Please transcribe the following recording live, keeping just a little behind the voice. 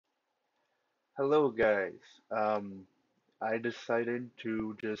Hello guys. I decided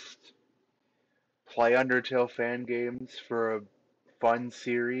to just play Undertale fan games for a fun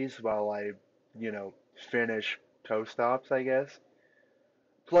series while I finish Toast Stops, I guess.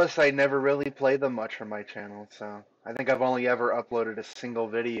 Plus, I never really play them much on my channel, so I think I've only ever uploaded a single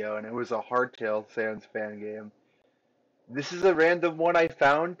video, and it was a Hardtail Sans fan game. This is a random one I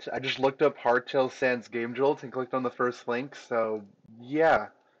found. I just looked up Hardtail Sans Game Jolt and clicked on the first link, so yeah.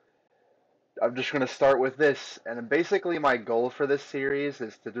 I'm just going to start with this, and basically my goal for this series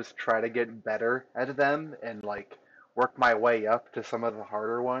is to just try to get better at them and like work my way up to some of the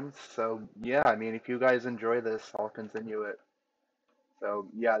harder ones. So yeah, I mean, if you guys enjoy this, I'll continue it. So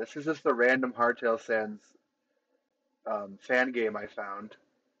yeah, this is just a random Hardtail Sands fan game I found,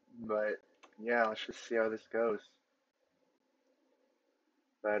 but yeah, let's just see how this goes.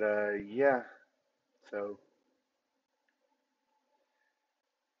 But yeah, so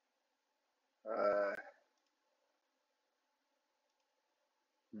uh,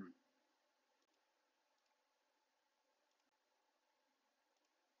 hmm,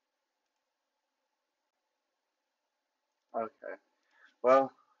 okay.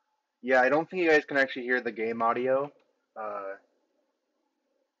 Well, yeah, I don't think you guys can actually hear the game audio, uh,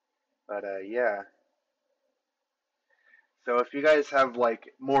 but yeah. So if you guys have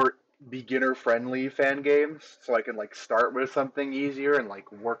like more beginner friendly fan games, so I can like start with something easier and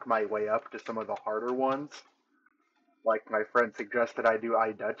like work my way up to some of the harder ones. Like my friend suggested I do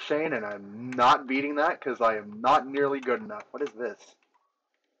I Dutch Chain, and I'm not beating that because I am not nearly good enough. What is this?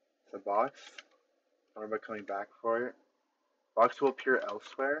 It's a box. Or am I coming back for it? Box will appear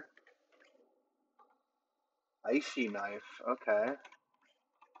elsewhere. Icy knife. Okay.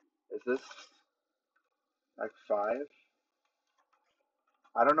 Is this like five?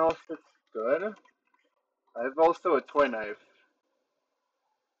 I don't know if it's good. I have also a toy knife.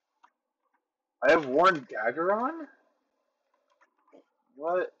 I have worn dagger on?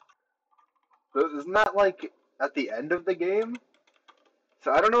 What? But isn't that like at the end of the game?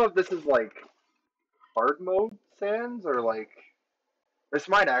 So I don't know if this is like hard mode Sans or like this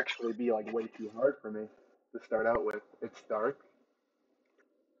might actually be like way too hard for me to start out with. It's dark.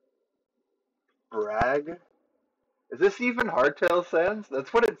 Brag. Is this even Hardtail Sans?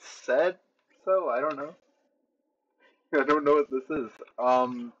 That's what it said. So I don't know. I don't know what this is.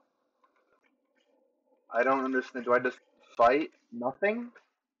 I don't understand. Do I just fight nothing?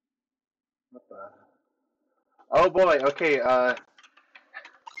 What the? Oh boy. Okay. Okay.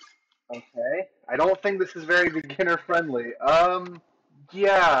 I don't think this is very beginner friendly.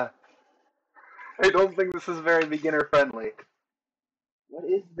 Yeah. I don't think this is very beginner friendly. What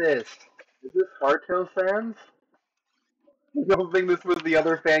is this? Is this Hardtail Sands? I don't think this was the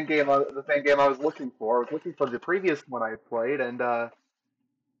other fan game, the fan game I was looking for. I was looking for the previous one I played, and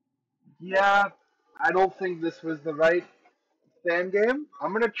yeah, I don't think this was the right fan game.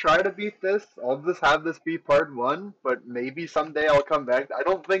 I'm gonna try to beat this. I'll just have this be part one, but maybe someday I'll come back. I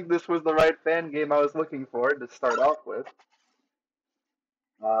don't think this was the right fan game I was looking for to start off with.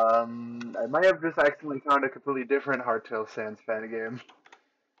 I might have just accidentally found a completely different Hardtail Sands fan game.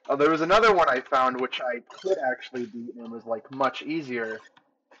 Oh, there was another one I found which I could actually beat and was like much easier.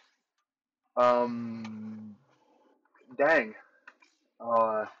 Um, dang.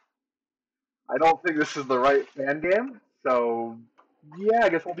 Uh, I don't think this is the right fan game. So yeah, I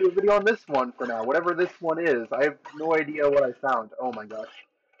guess I'll do a video on this one for now. Whatever this one is, I have no idea what I found. Oh my gosh.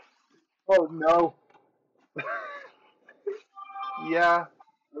 Oh no. Yeah.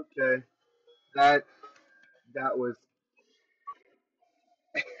 Okay. That that was.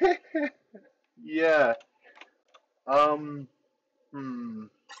 Yeah. Um. Hmm.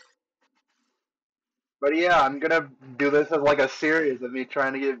 But yeah, I'm gonna do this as like a series of me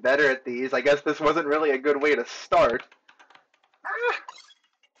trying to get better at these. I guess this wasn't really a good way to start.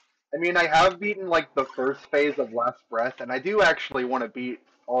 I mean, I have beaten like the first phase of Last Breath, and I do actually want to beat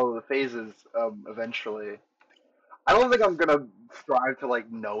all of the phases eventually. I don't think I'm gonna strive to like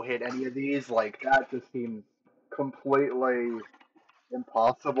no hit any of these. Like that just seems completely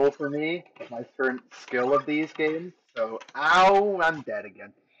impossible for me with my current skill of these games. So, ow, I'm dead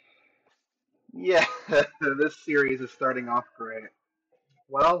again. Yeah, this series is starting off great.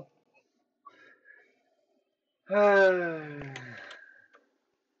 Well, I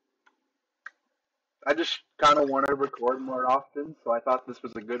just kind of want to record more often, so I thought this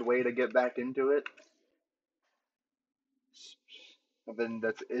was a good way to get back into it. Something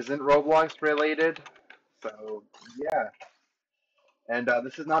that isn't Roblox related. So yeah, and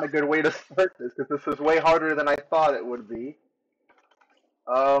this is not a good way to start this because this is way harder than I thought it would be.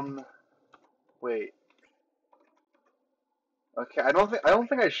 Um, wait. Okay, I don't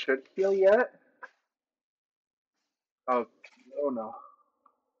think I should heal yet. Oh, oh no.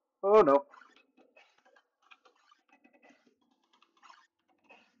 Oh no.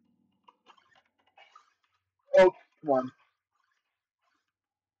 Oh, come on.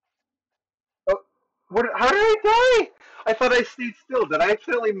 Oh, what? How did I die? I thought I stayed still. Did I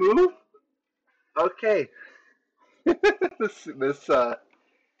accidentally move? Okay. this.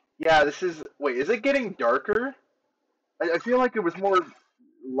 Yeah, this is. Wait, is it getting darker? I feel like it was more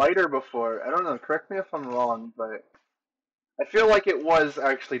lighter before. I don't know. Correct me if I'm wrong, but I feel like it was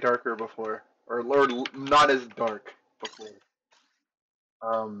actually darker before, or not as dark before.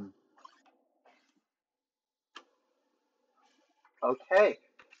 Um. Okay.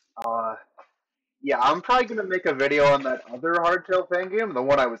 Uh. Yeah, I'm probably gonna make a video on that other hardtail fan game, the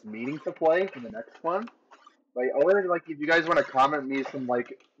one I was meaning to play for the next one. Or like if you guys want to comment me some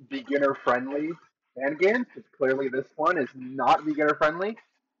like beginner friendly fan games, because clearly this one is not beginner friendly.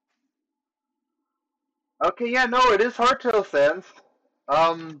 Okay, yeah, no, it is hardtail Sans.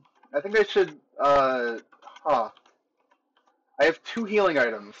 Um, I think I should. Huh. I have two healing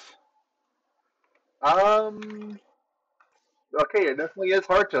items. Um, okay, it definitely is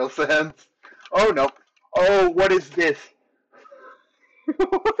hardtail Sans. Oh no. Oh, what is this?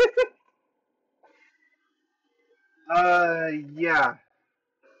 Yeah.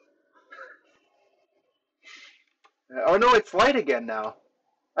 Oh no, it's light again now.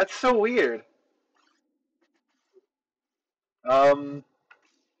 That's so weird. Um,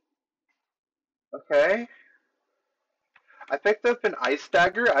 okay. I picked up an ice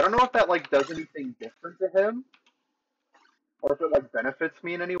dagger. I don't know if that like does anything different to him, or if it like benefits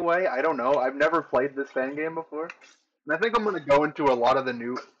me in any way. I don't know. I've never played this fan game before, and I think I'm gonna go into a lot of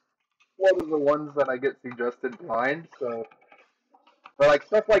the ones that I get suggested blind. So, but like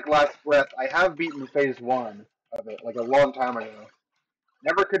stuff like Last Breath, I have beaten phase one of it like a long time ago.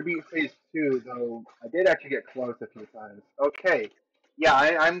 Never could beat phase two though. I did actually get close a few times. Okay, yeah,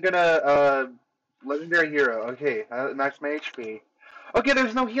 I'm gonna legendary hero. Okay, max my HP. Okay,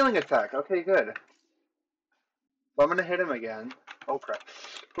 there's no healing attack. Okay, good. So I'm gonna hit him again. Oh crap.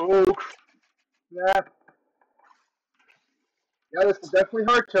 Oh crap. Yeah, this is definitely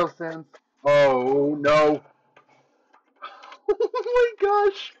hardtail Sans. Oh no. Oh my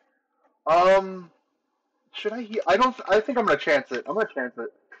gosh. Um, should I heal? I don't. I think I'm gonna chance it. I'm gonna chance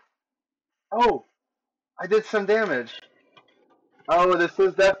it. Oh, I did some damage. Oh, this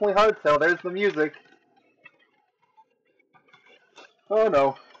is definitely hardtail. There's the music. Oh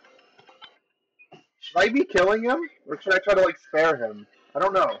no. Should I be killing him, or should I try to like spare him? I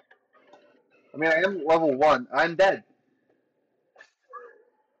don't know. I mean, I am level one. I'm dead.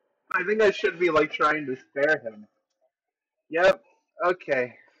 I think I should be like trying to spare him. Yep.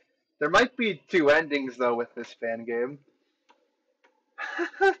 Okay. There might be two endings though with this fan game.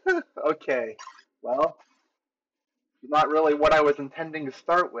 Okay. Well, not really what I was intending to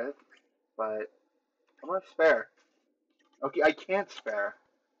start with, but I'm gonna spare. Okay, I can't spare.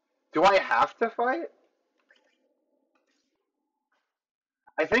 Do I have to fight?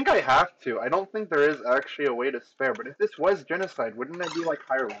 I think I have to. I don't think there is actually a way to spare, but if this was genocide, wouldn't it be like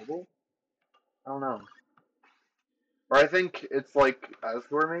higher level? I don't know. Or I think it's like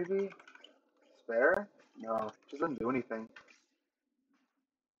Asgore maybe? Spare? No, it doesn't do anything.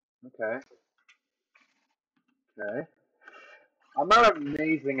 Okay, okay. I'm not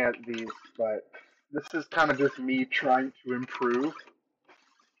amazing at these, but this is kind of just me trying to improve.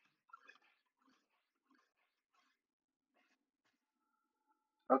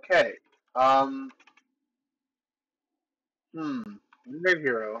 Okay. Um, hmm. New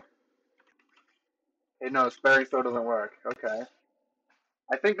hero. Hey, no, sparing still doesn't work. Okay.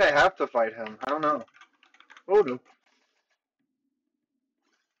 I think I have to fight him. I don't know. Oh no.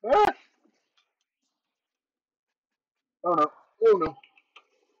 Ah! Oh no. Oh no.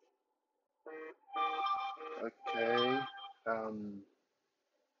 Okay. Um,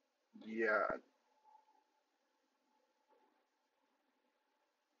 yeah.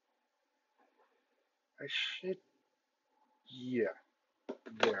 I should. Yeah.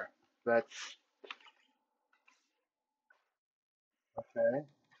 There. That's okay.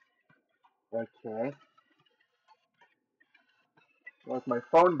 Okay. With my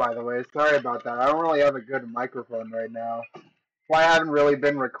phone, by the way. Sorry about that. I don't really have a good microphone right now. Why I haven't really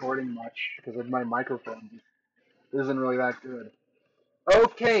been recording much because of my microphone isn't really that good.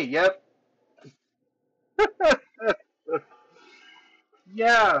 Okay. Yep.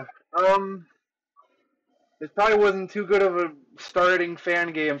 Yeah. Um. It probably wasn't too good of a starting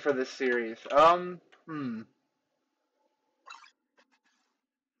fan game for this series. Hmm.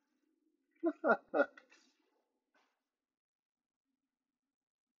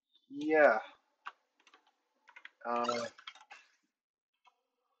 Yeah. Uh,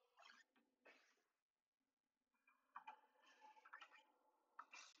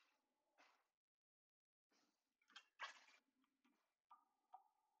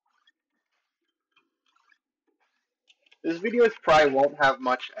 this videos probably won't have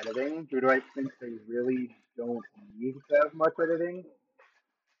much editing. Due to I think they really don't need to have much editing.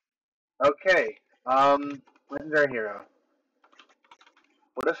 Okay. Legendary hero.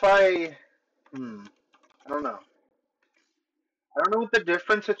 What if I? I don't know. I don't know what the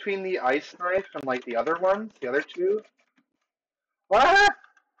difference between the ice knife and like the other ones, the other two. What?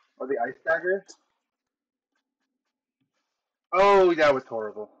 Or the ice dagger? Oh, that was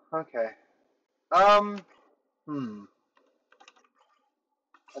horrible. Okay. Um. Hmm.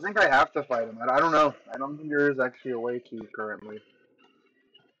 I think I have to fight him. I don't know. I don't think there is actually a way to currently.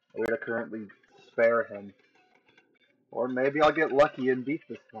 A way to currently spare him. Or maybe I'll get lucky and beat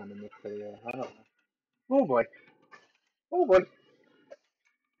this one in this video. I don't know. Oh boy. Oh boy.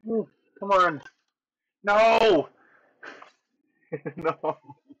 Ooh, come on. No! No.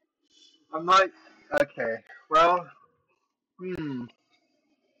 I'm not. Okay. Well. Hmm.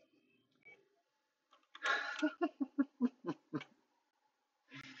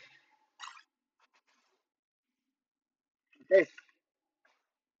 Okay.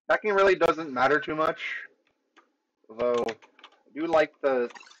 Hacking really doesn't matter too much. Though, I do like the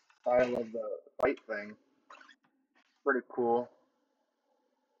style of the fight thing. Pretty cool.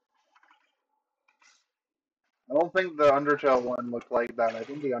 I don't think the Undertale one looked like that. I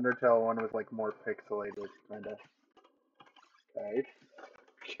think the Undertale one was like more pixelated, kind of. Okay.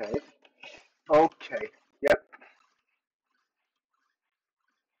 Okay. Okay. Yep.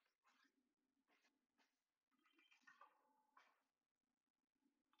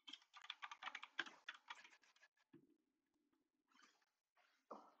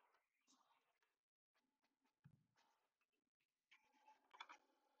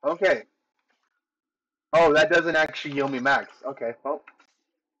 Okay. Oh, that doesn't actually heal me max. Okay. Well.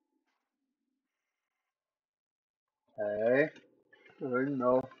 Okay. Oh,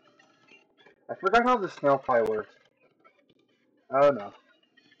 no. I forgot how the snail fly works. Oh no.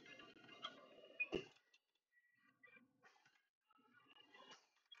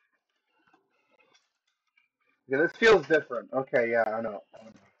 Yeah, this feels different. Okay. Yeah. I know.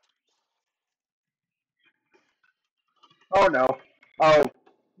 Oh no. Oh.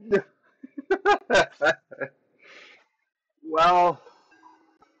 Well.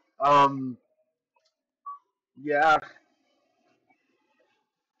 Um. Yeah.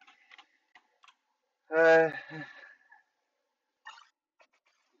 Uh,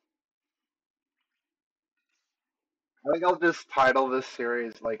 I think I'll just title this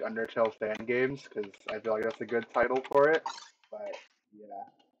series like Undertale fan games because I feel like that's a good title for it. But yeah.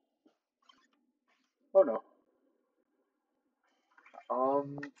 Oh no.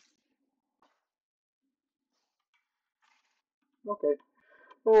 Um. Okay.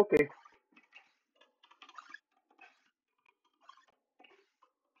 Okay.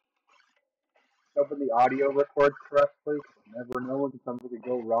 Hoping the audio records correctly. 'Cause you never know when something could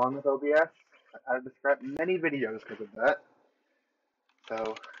go wrong with OBS. I've had to scrap many videos because of that.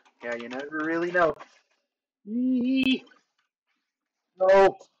 So yeah, you never really know. Eee!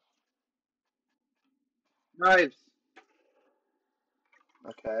 No knives.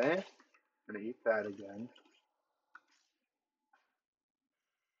 Okay. I'm gonna eat that again.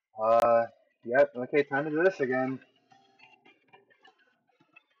 Uh. Yep. Okay. Time to do this again.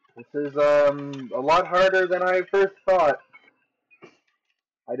 This is a lot harder than I first thought.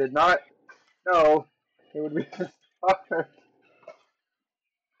 I did not know it would be this hard.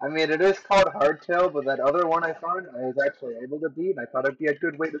 I mean, it is called hardtail, but that other one I found, I was actually able to beat. And I thought it'd be a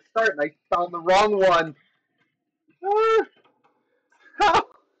good way to start, and I found the wrong one. Ah, how?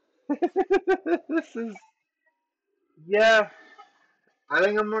 This is yeah. I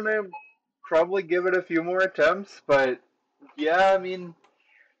think I'm gonna probably give it a few more attempts, but yeah, I mean,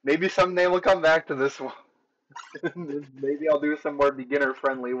 maybe someday we'll come back to this one. Maybe I'll do some more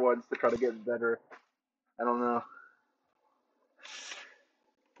beginner-friendly ones to try to get better. I don't know.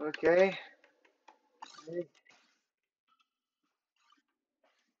 Okay.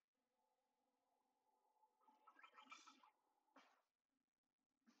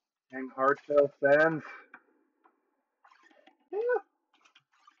 And hardtail fans. Yeah.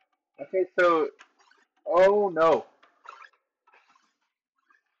 Okay, so oh no.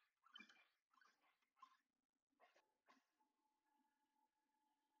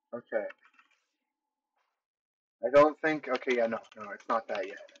 Okay. I don't think. Okay, yeah, no, no, it's not that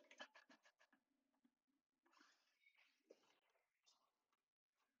yet.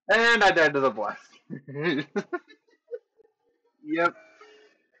 And I died to the blast. Yep.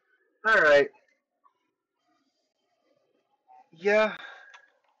 All right. Yeah.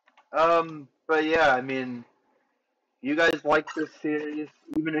 But yeah, I mean, you guys like this series.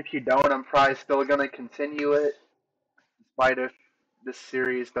 Even if you don't, I'm probably still gonna continue it, despite if this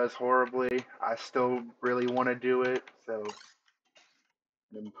series does horribly. I still really want to do it, so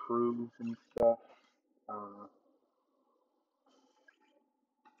improve and stuff. Uh,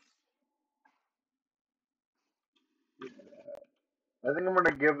 I think I'm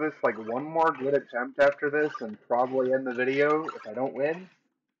gonna give this like one more good attempt after this, and probably end the video if I don't win.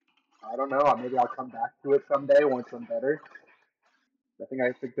 I don't know. Maybe I'll come back to it someday once I'm better. I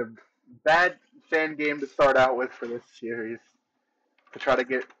think the bad fan game to start out with for this series to try to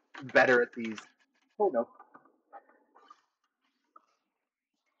get better at these. Oh no.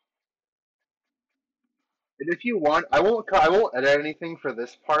 And if you want, I won't edit anything for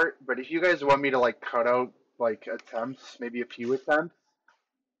this part. But if you guys want me to like cut out like attempts, maybe a few attempts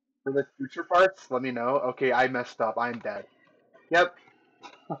for the future parts, let me know. Okay, I messed up. I'm dead. Yep,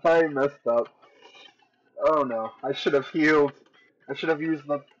 I messed up. Oh no, I should have healed. I should have used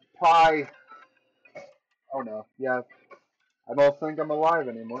the pie. Oh no, yeah, I don't think I'm alive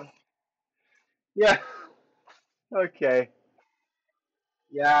anymore. Yeah, okay.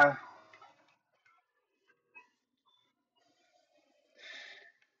 Yeah.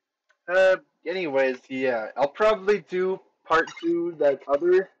 Anyways, yeah, I'll probably do part two,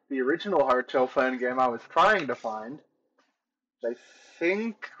 the original hardtail fan game I was trying to find. I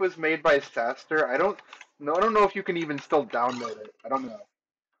think was made by Saster. I don't know if you can even still download it. I don't know.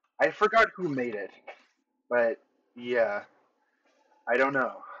 I forgot who made it, but yeah, I don't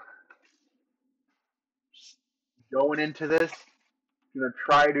know. Just going into this, gonna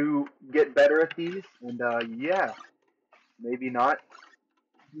try to get better at these, and yeah, maybe not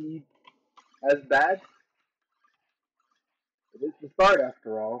be as bad. It is the start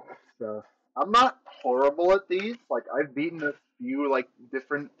after all. So I'm not horrible at these. Like I've beaten a few like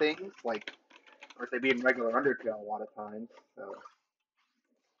different things. Like of course I beat in regular Undertale a lot of times. So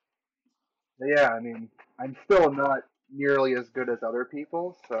but yeah, I mean I'm still not nearly as good as other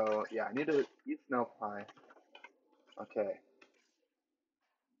people. So yeah, I need to eat snow pie. Okay.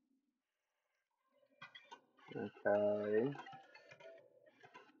 Okay.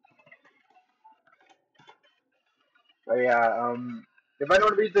 But yeah, if I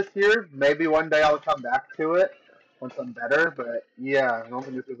don't beat this here, maybe one day I'll come back to it once I'm better. But yeah, I don't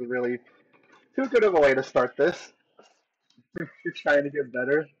think this is a really too good of a way to start this. You're trying to get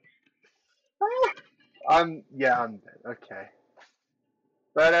better. I'm dead. Okay.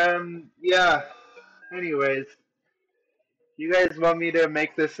 But yeah. Anyways, if you guys want me to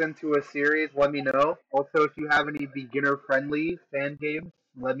make this into a series, let me know. Also, if you have any beginner friendly fan games,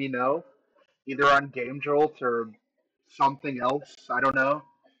 let me know. Either on Game Jolt or something else. I don't know.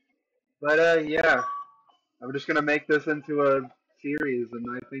 But yeah, I'm just gonna make this into a series, and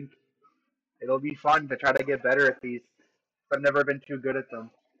I think it'll be fun to try to get better at these. I've never been too good at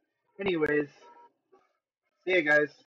them. Anyways, see you guys.